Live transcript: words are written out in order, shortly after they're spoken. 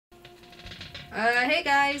Hey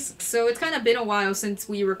guys! So it's kind of been a while since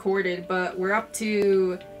we recorded, but we're up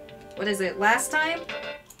to... what is it? Last time,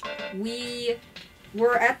 we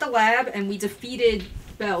were at the lab and we defeated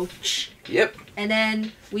Belch. Yep. And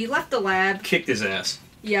then we left the lab. Kicked his ass.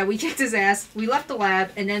 Yeah, we kicked his ass. We left the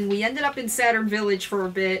lab, and then we ended up in Saturn Village for a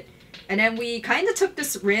bit. And then we kind of took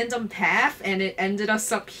this random path, and it ended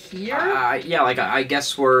us up here. Yeah, like, I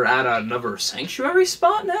guess we're at another sanctuary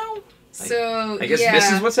spot now? So, I guess yeah,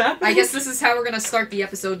 this is what's happening? I guess this is how we're gonna start the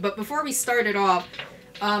episode, but before we start it off,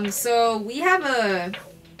 so we have a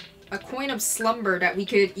coin of slumber that we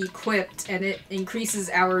could equip, and it increases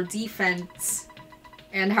our defense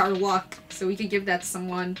and our luck, so we could give that to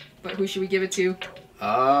someone, but who should we give it to?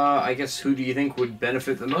 I guess who do you think would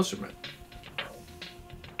benefit the most from it?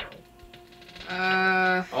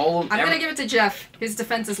 I'm gonna give it to Jeff. His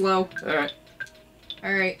defense is low. Alright.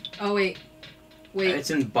 Alright. Oh, wait. Wait.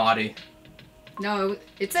 It's in body. No,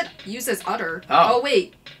 it said use as udder. Oh. Oh,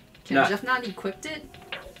 wait. Can No. Jeff not equip it?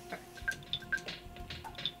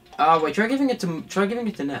 Wait, try giving it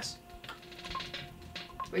to Ness.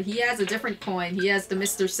 But he has a different coin. He has the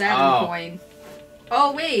Mr. Saturn coin.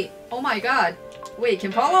 Oh, wait. Oh my god. Wait,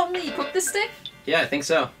 can Paula only equip this stick? Yeah, I think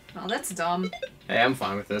so. Oh, that's dumb. Hey, I'm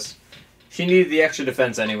fine with this. She needed the extra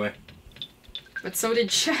defense anyway. But so did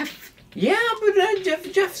Jeff. Yeah, but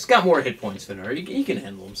Jeff's got more hit points than her. He can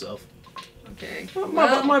handle himself. Okay.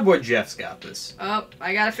 My boy Jeff's got this. Oh,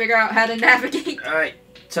 I gotta figure out how to navigate. Alright.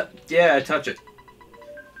 Yeah, touch it.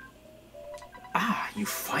 Ah, you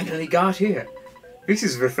finally got here. This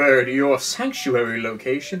is referred to your sanctuary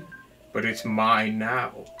location, but it's mine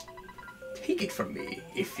now. Take it from me,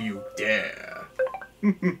 if you dare.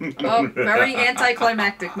 Oh, very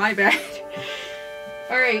anticlimactic. My bad.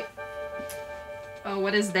 Alright. Oh,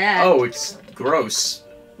 what is that? Oh, it's gross.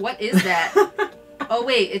 What is that? Oh,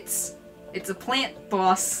 wait, it's a plant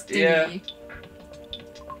boss thingy.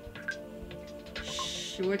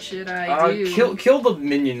 Yeah. What should I do? Kill the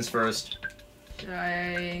minions first. Should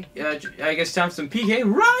I... Yeah, I guess time for some PK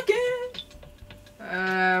Rocket!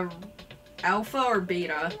 Alpha or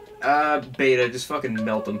beta? Beta. Just fucking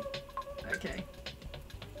melt them. Okay.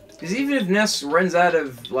 Because even if Ness runs out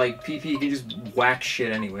of, like, PP, he can just whack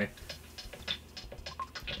shit anyway.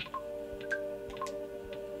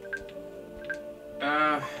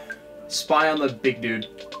 Spy on the big dude.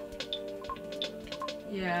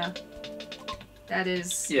 Yeah. That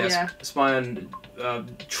is... Yes, yeah. Spy on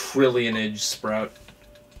trillionage sprout.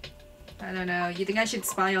 I don't know. You think I should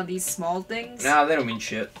spy on these small things? Nah, they don't mean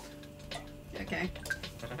shit. Okay.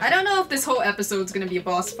 I don't know if this whole episode's gonna be a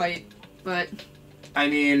boss fight, but... I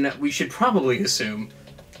mean, we should probably assume.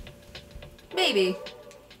 Maybe.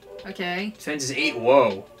 Okay. Defense is 8.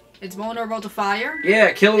 Whoa. It's vulnerable to fire?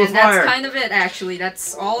 Yeah, kill it with and fire. that's kind of it, actually.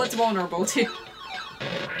 That's all it's vulnerable to.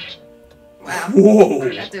 Wow. Whoa.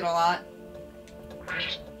 That did a lot.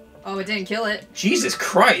 Oh, it didn't kill it. Jesus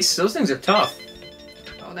Christ, those things are tough.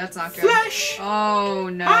 Oh, that's not good. Flesh! Oh,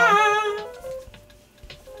 no. Ah.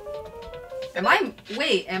 Am I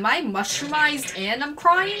mushroomized and I'm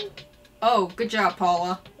crying? Oh, good job,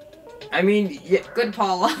 Paula. I mean, yeah. Good,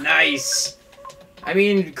 Paula. Nice. I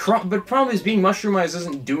mean, but problem is being mushroomized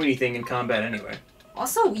doesn't do anything in combat anyway.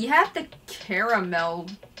 Also, we have the caramel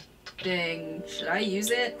thing. Should I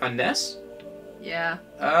use it? On Ness? Yeah.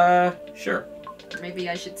 Sure. Maybe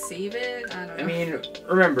I should save it? I don't know. I mean,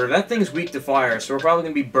 remember, that thing's weak to fire, so we're probably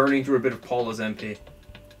gonna be burning through a bit of Paula's MP.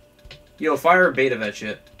 Yo, fire a beta that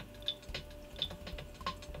shit.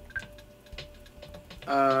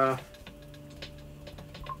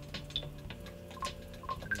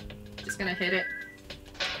 Just gonna hit it.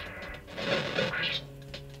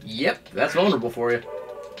 Yep, that's vulnerable for you.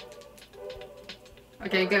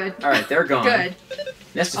 Okay, good. Alright, they're gone. Good.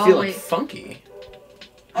 Ness is feeling funky.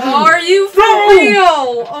 Are you for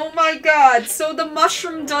real? Oh my god. So the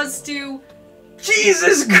mushroom does do...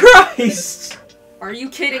 Jesus Christ! Are you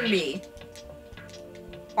kidding me?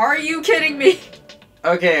 Are you kidding me?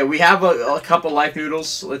 Okay, we have a couple life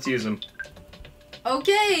noodles. Let's use them.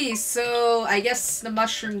 Okay, so I guess the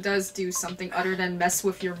mushroom does do something other than mess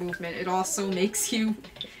with your movement. It also makes you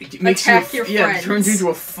attack your friends. Yeah, it turns you into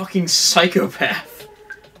a fucking psychopath.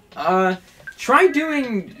 Try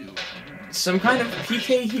doing some kind of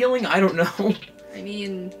PK healing? I don't know. I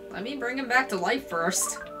mean, let me bring him back to life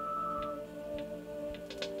first.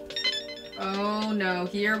 Oh no,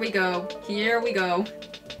 here we go. Here we go.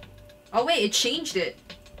 Oh wait, it changed it.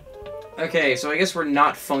 Okay, so I guess we're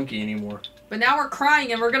not funky anymore. But now we're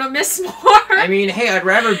crying and we're gonna miss more! I mean, hey, I'd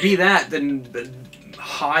rather be that than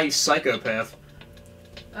high psychopath.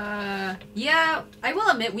 Yeah, I will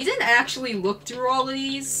admit, we didn't actually look through all of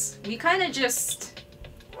these. We kinda just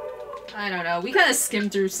I don't know. We kind of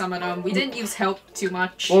skimmed through some of them. We didn't use help too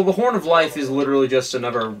much. Well, the Horn of Life is literally just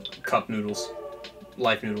another cup noodles.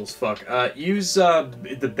 Life noodles, fuck. Use,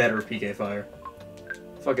 the better PK Fire.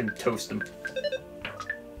 Fucking toast them.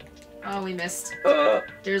 Oh, we missed.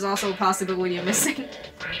 There's also a possibility of missing.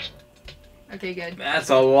 Okay, good. That's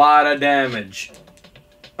a lot of damage.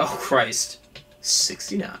 Oh, Christ.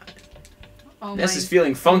 69. Oh, Ness is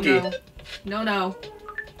feeling funky. Oh, no. No.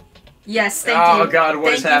 Yes, thank you. Oh, God,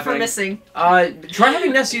 what is happening? Thank you for missing. Try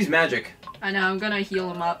having Ness use magic. I know, I'm gonna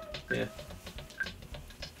heal him up. Yeah.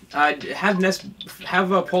 Have Ness... Have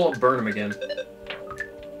Paula burn him again.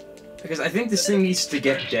 Because I think this thing needs to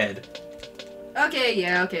get dead. Okay,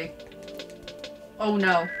 yeah, okay. Oh,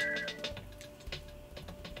 no.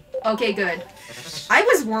 Okay, good. I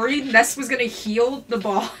was worried Ness was gonna heal the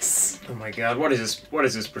boss. Oh my god, what is this? What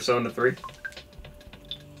is this, Persona 3?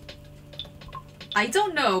 I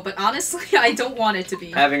don't know, but honestly, I don't want it to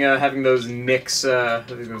be. Having those Nyx,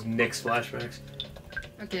 those Nyx flashbacks.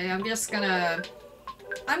 Okay, I'm gonna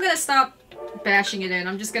stop bashing it in.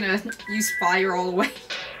 I'm just gonna use fire all the way.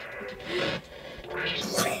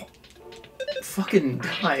 Fucking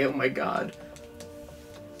die, oh my god.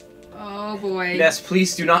 Oh boy. Ness,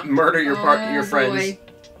 please do not murder your friends. Boy.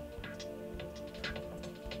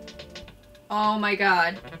 Oh my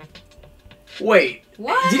god. Wait.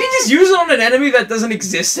 What? Did he just use it on an enemy that doesn't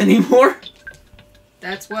exist anymore?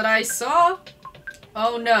 That's what I saw.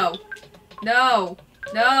 Oh no. No.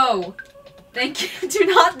 No. Thank you. Do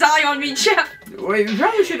not die on me, Jeff. Wait, we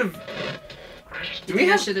probably should have... Do we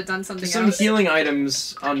have should have done something some else. healing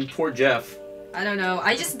items on poor Jeff? I don't know.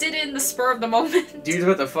 I just did it in the spur of the moment. Dude's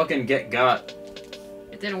about to fucking get got.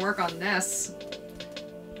 It didn't work on Ness.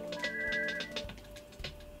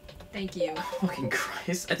 Thank you. Fucking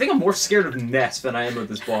Christ. I think I'm more scared of Ness than I am of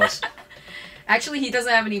this boss. Actually, he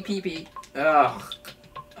doesn't have any PP. Ugh.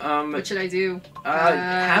 What should I do?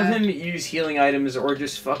 Have him use healing items or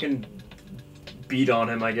just fucking beat on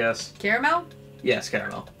him, I guess. Caramel? Yes,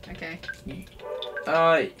 Caramel. Okay.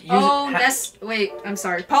 Ness. Wait, I'm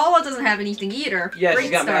sorry. Paula doesn't have anything either. Yeah, Great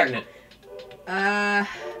she's got start. Magnet.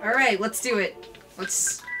 Alright, let's do it.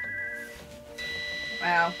 Let's...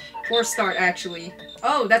 Wow. Poor start, actually.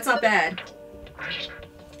 Oh, that's not bad.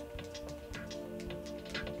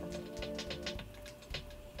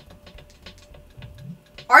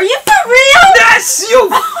 Are you for real? Ness, you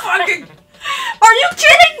fucking... Are you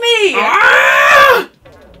kidding me? Ah!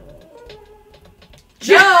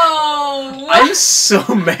 No! I'm so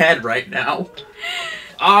mad right now.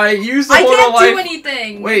 I used the I Horn of can't Life. do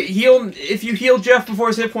anything! Wait, heal. If you heal Jeff before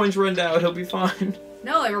his hit points run out, he'll be fine.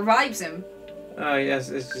 No, it revives him. Oh, yes,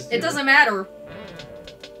 it's just... It doesn't matter.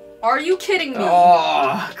 Are you kidding me?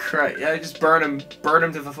 Oh, crap. Yeah, just burn him. Burn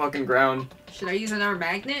him to the fucking ground. Should I use another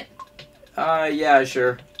magnet? Yeah,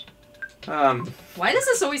 sure. Why does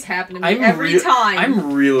this always happen to me every time?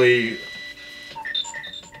 I'm really...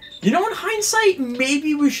 You know, in hindsight,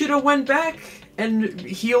 maybe we should have went back and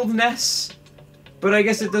healed Ness. But I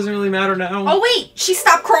guess it doesn't really matter now. Oh wait! She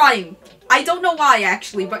stopped crying! I don't know why,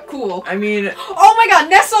 actually, but cool. I mean... Oh my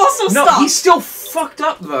god, Ness also stopped! No, he's still fucked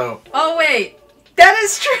up, though. Oh wait. That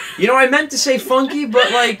is true! You know, I meant to say funky,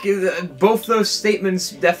 but, like, both those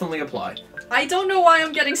statements definitely apply. I don't know why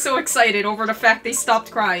I'm getting so excited over the fact they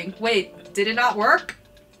stopped crying. Wait, did it not work?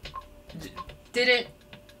 Did it...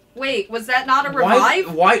 Wait, was that not a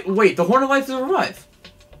revive? Wait, the Horn of Life is a revive.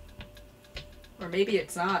 Or maybe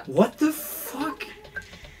it's not. What the fuck?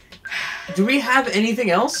 Do we have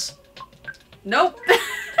anything else? Nope.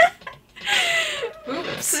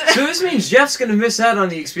 Oops. So this means Jeff's gonna miss out on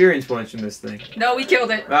the experience points from this thing. No, we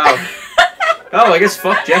killed it. Oh. Oh, I guess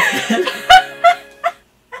fuck Jeff then.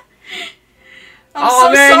 I'm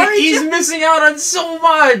so man, sorry, he's Jeff. missing out on so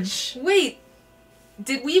much! Wait,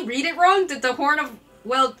 did we read it wrong? Did the Horn of...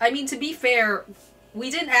 Well, I mean, to be fair, we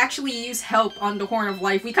didn't actually use help on the Horn of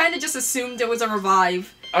Life. We kind of just assumed it was a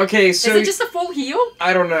revive. Okay, so... Is it just a full heal?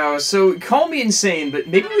 I don't know. So, call me insane, but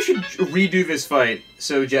maybe we should redo this fight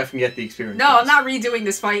so Jeff can get the experience. No, I'm not redoing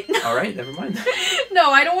this fight. Alright, never mind. No,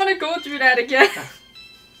 I don't want to go through that again.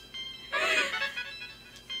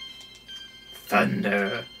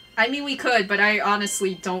 Thunder. I mean, we could, but I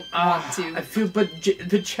honestly don't want to. I feel, but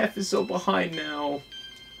Jeff is so behind now.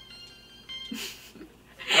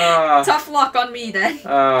 Tough luck on me, then.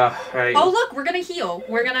 Right. Oh, look, we're gonna heal.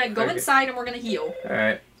 We're gonna go inside and we're gonna heal.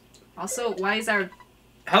 Alright. Also, why is our...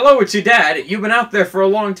 Hello, it's your dad. You've been out there for a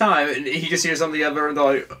long time. And he just hears on the other end,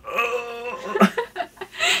 like...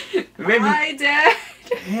 Maybe... Hi, Dad.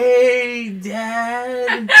 Hey,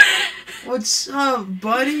 Dad. What's up,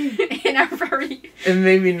 buddy? In our very... It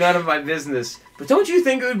may be none of my business, but don't you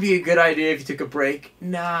think it would be a good idea if you took a break?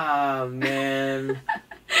 Nah, man.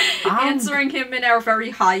 Answering him in our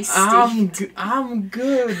very high state. I'm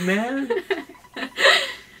good, man.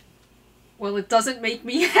 Well, it doesn't make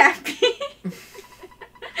me happy.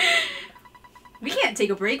 We can't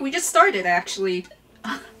take a break. We just started, actually.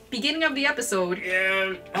 Beginning of the episode.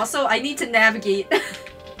 Yeah. Also, I need to navigate.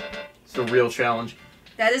 It's a real challenge.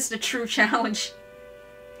 That is the true challenge.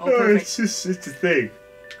 Oh, perfect. It's a thing.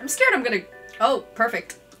 I'm scared I'm gonna... Oh,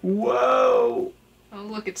 perfect. Whoa. Oh,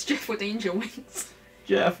 look, it's Jeff with angel wings.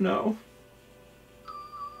 Jeff, no.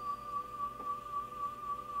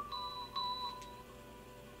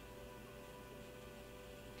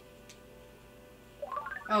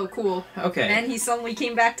 Oh, cool. Okay. And he suddenly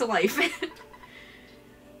came back to life.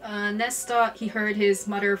 Ness thought he heard his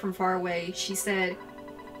mother from far away. She said,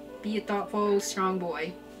 "Be a thoughtful, strong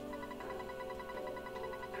boy."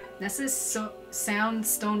 Ness's sound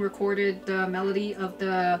stone recorded the melody of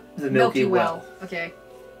the Milky Well. Okay.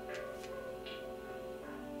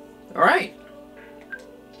 Alright.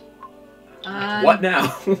 What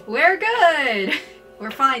now? We're good!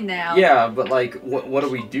 We're fine now. Yeah, but like, what do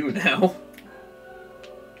we do now?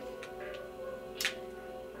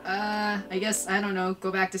 I guess, I don't know, go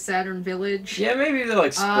back to Saturn Village. Yeah, maybe they'll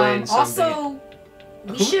explain something. Also,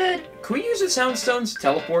 we should... Can we use the sound stones to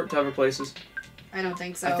teleport to other places? I don't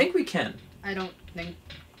think so. I think we can. I don't think...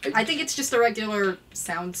 I think it's just a regular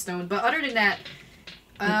sound stone, but other than that...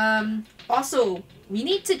 Also, we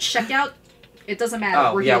need to check out... It doesn't matter.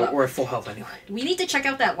 Oh, we're at full health anyway. We need to check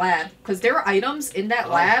out that lab, because there are items in that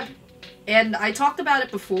lab, and I talked about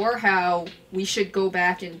it before, how we should go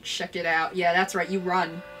back and check it out. Yeah, that's right, you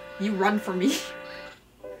run. You run for me.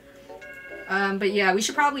 But yeah, we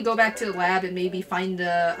should probably go back to the lab and maybe find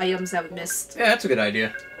the items that we missed. Yeah, that's a good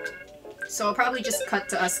idea. So I'll probably just cut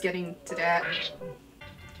to us getting to that.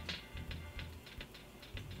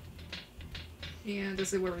 Yeah,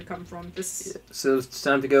 this is where we come from. This. So it's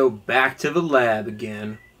time to go back to the lab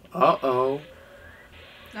again. Uh-oh.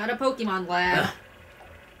 Not a Pokemon lab.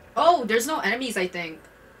 Oh, there's no enemies, I think.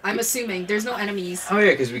 I'm assuming. There's no enemies. Oh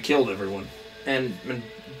yeah, because we killed everyone. And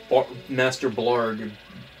Master Blarg...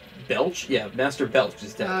 Belch? Yeah, Master Belch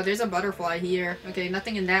is dead. Oh, there's a butterfly here. Okay,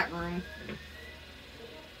 nothing in that room.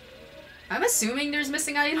 I'm assuming there's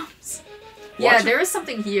missing items. Yeah, there is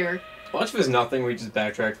something here. Watch if there's nothing, we just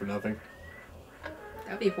backtrack for nothing.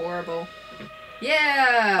 That'd be horrible.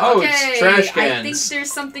 Yeah, oh, okay. It's trash cans. I think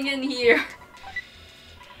there's something in here.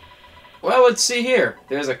 Well, let's see here.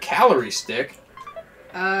 There's a calorie stick.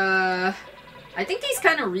 I think these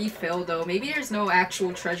kind of refill, though. Maybe there's no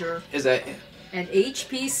actual treasure. Is that... An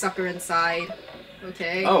HP sucker inside.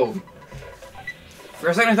 Okay. Oh. For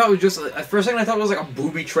a second I thought it was just... For a second I thought it was like a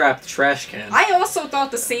booby-trapped trash can. I also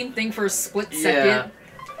thought the same thing for a split second.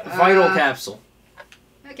 Yeah. Vital capsule.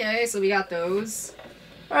 Okay, so we got those.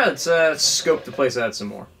 Alright, let's scope the place out some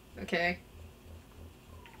more. Okay.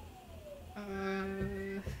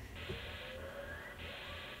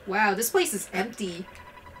 Wow, this place is empty.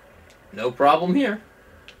 No problem here.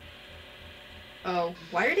 Oh,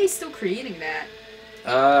 why are they still creating that?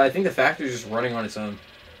 I think the factory's just running on its own.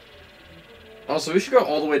 Also, we should go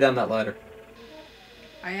all the way down that ladder.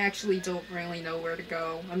 I actually don't really know where to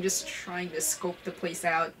go. I'm just trying to scope the place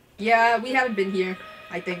out. Yeah, we haven't been here,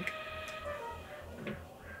 I think.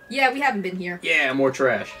 Yeah, we haven't been here. Yeah, more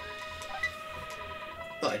trash.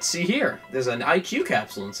 Let's see here. There's an IQ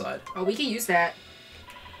capsule inside. Oh, we can use that.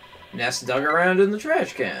 Ness dug around in the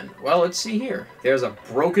trash can. Well, let's see here. There's a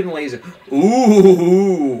broken laser.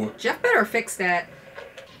 Ooh! Jeff better fix that.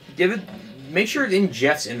 Make sure it's in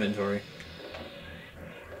Jeff's inventory.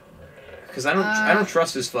 Because I don't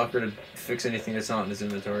trust this fucker to fix anything that's not in his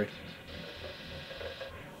inventory.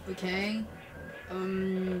 Okay.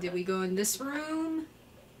 Did we go in this room?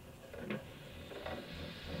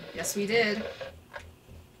 Yes, we did.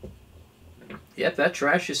 Yep, that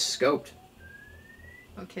trash is scoped.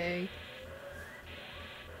 Okay.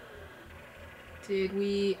 Did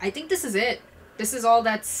we... I think this is it. This is all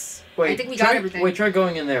that's... Wait, I think we got everything. Wait, try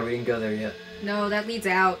going in there. We didn't go there yet. No, that leads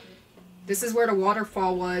out. This is where the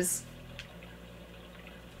waterfall was.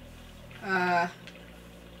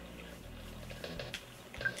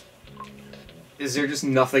 Is there just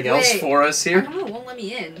nothing else for us here? I don't know, it won't let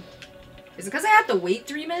me in. Is it because I have to wait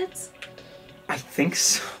 3 minutes? I think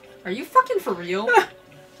so. Are you fucking for real?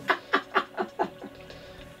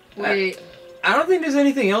 Wait. I don't think there's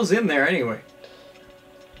anything else in there anyway.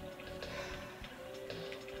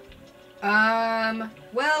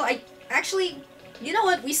 Well, I actually... You know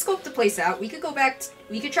what? We scoped the place out. We could go back.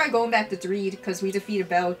 We could try going back to Dreed because we defeated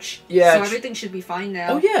Belch. Yeah. So everything should be fine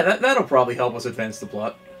now. Oh yeah, that'll probably help us advance the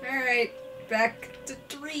plot. All right, back to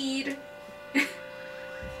Dreed.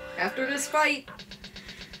 After this fight.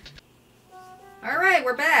 All right,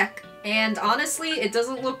 we're back. And honestly, it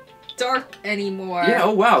doesn't look dark anymore. Yeah.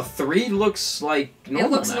 Oh wow, 3 looks like normal.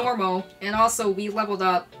 It looks now. normal, and also we leveled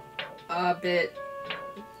up a bit.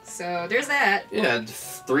 So there's that. Yeah,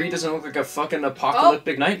 3 doesn't look like a fucking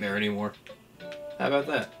apocalyptic nightmare anymore. How about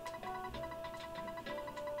that?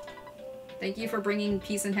 Thank you for bringing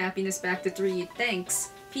peace and happiness back to Dreed.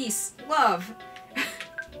 Thanks. Peace. Love.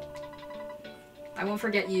 I won't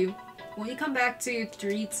forget you. Won't you come back to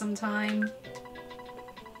Dreed sometime?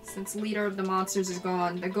 Since the leader of the monsters is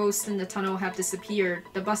gone, the ghosts in the tunnel have disappeared.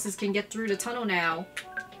 The buses can get through the tunnel now.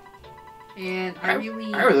 And I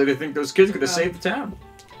really think those kids could have saved the town.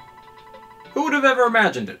 Who would have ever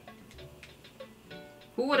imagined it?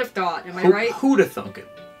 Who would have thought? Am I right? Who'd have thunk it?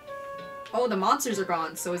 Oh, the monsters are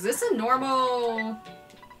gone. So is this a normal...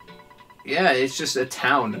 Yeah, it's just a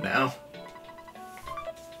town now.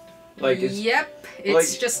 Like it's... Yep,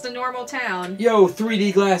 it's just a normal town. Yo,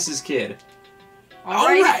 3D glasses kid.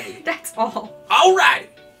 Alright! That's all. Alright!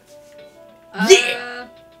 Yeah!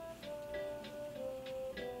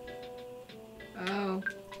 Oh.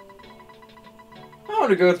 I want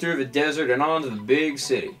to go through the desert and on to the big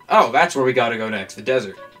city. Oh, that's where we gotta go next, the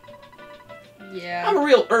desert. Yeah. I'm a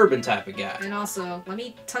real urban type of guy. And also, let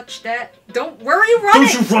me touch that. Where are you running?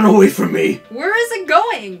 Don't you run away from me! Where is it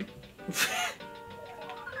going?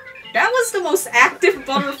 That was the most active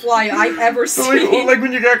butterfly I've ever seen. Like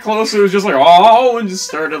when you got closer, it was just like, oh, and just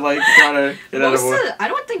started like trying to get out of the I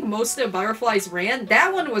don't think most of the butterflies ran.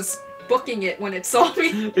 That one was booking it when it saw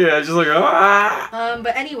me. Yeah, just like, ah!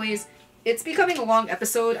 But anyways, it's becoming a long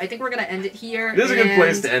episode. I think we're gonna end it here. This is a good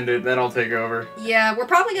place to end it, then I'll take over. Yeah, we're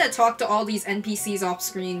probably gonna talk to all these NPCs off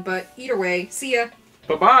screen, but either way, see ya.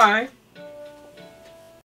 Bye-bye!